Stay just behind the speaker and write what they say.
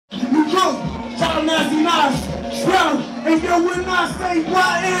Yo, and yo, when I say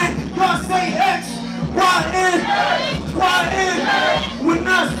YN, y'all say X. YN, YN. When I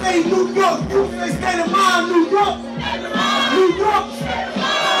say New York, you say state of mind. New York, New York.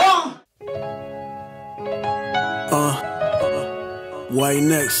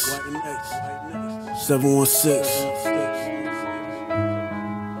 YNX 716.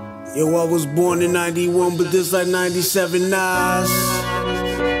 Yo, I was born in 91, but this like 97 Nas.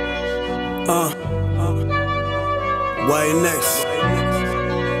 YNX.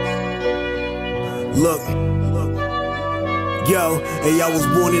 Look. Yo, hey, I was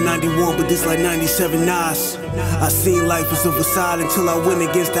born in 91, but this like 97 Nas. I seen life as a facade until I went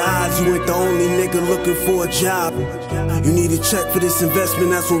against the odds. You ain't the only nigga looking for a job. You need a check for this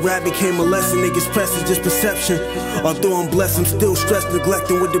investment. That's when rap became a lesson. Niggas press is just perception. Although I'm blessed, I'm still stressed,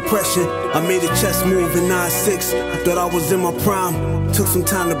 neglecting with depression. I made a chess move in 96. Thought I was in my prime. Took some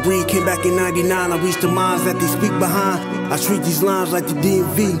time to breathe, came back in 99. I reached the minds that they speak behind. I treat these lines like the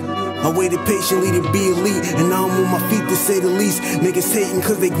DMV. I waited patiently to be elite, and now I'm on my feet to say the least. Niggas hating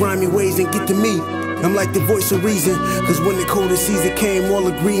cause they grimy ways and get to me. I'm like the voice of reason, cause when the coldest season came, all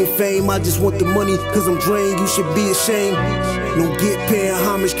agree in fame. I just want the money, cause I'm drained, you should be ashamed. Don't get paying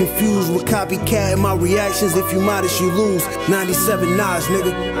homage confused with copycat. My reactions, if you modest, you lose. 97 Nas,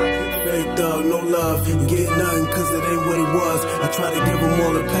 nigga. Fake thug, no love, you get nothing cause it ain't what it was. I try to give them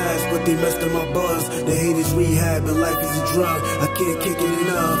all a pass, but they messed up my buzz. The hate is rehab and life is a drug. I can't kick it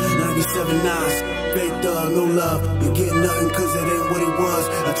enough. 97 Nas, fake thug, no love, you get nothing cause it ain't what it was.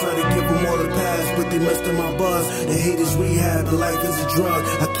 I try to give them all a pass, but they messed up my buzz. The hate is rehab and life is a drug.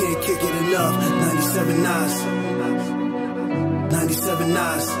 I can't kick it enough. 97 Nas, 97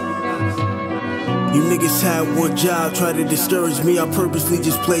 Nas. You niggas had one job, try to discourage me. I purposely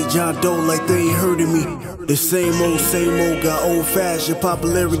just played John Doe like they ain't heard of me. The same old, got old fashioned.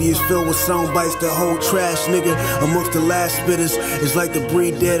 Popularity is filled with sound bites that hold trash, nigga. Amongst the last spitters, it's like the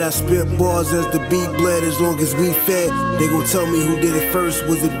breed dead. I spit bars as the beat bled. As long as we fed, they gon' tell me who did it first.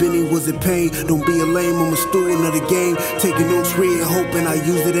 Was it Benny, was it Payne? Don't be a lame, I'm a student of the game. Taking notes, reading, hoping I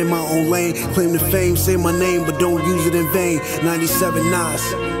use it in my own lane. Claim the fame, say my name, but don't use it in vain. 97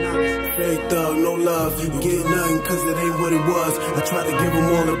 Nas. Fake thug, no love, you get nothing cause it ain't what it was. I try to give them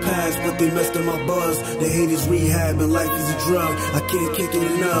all a pass, but they messed up my buzz. The hate is rehab and life is a drug. I can't kick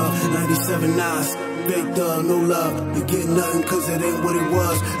it enough. 97 Nas, fake thug, no love, you get nothing cause it ain't what it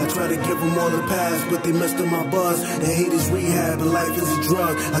was. I try to give them all a pass, but they messed up my buzz. The hate is rehab and life is a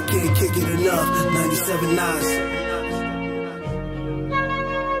drug. I can't kick it enough. 97 Nas.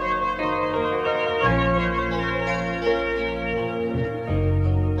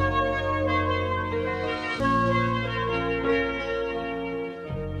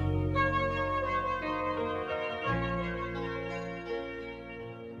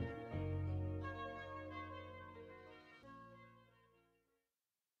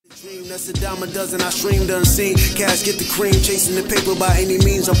 That's a dime a dozen, I streamed unseen. Cash get the cream, chasing the paper by any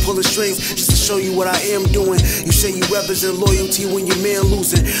means. I'm pulling strings just to show you what I am doing. You say you represent loyalty when your man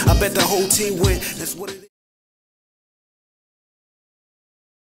losing. I bet the whole team win. That's what it is.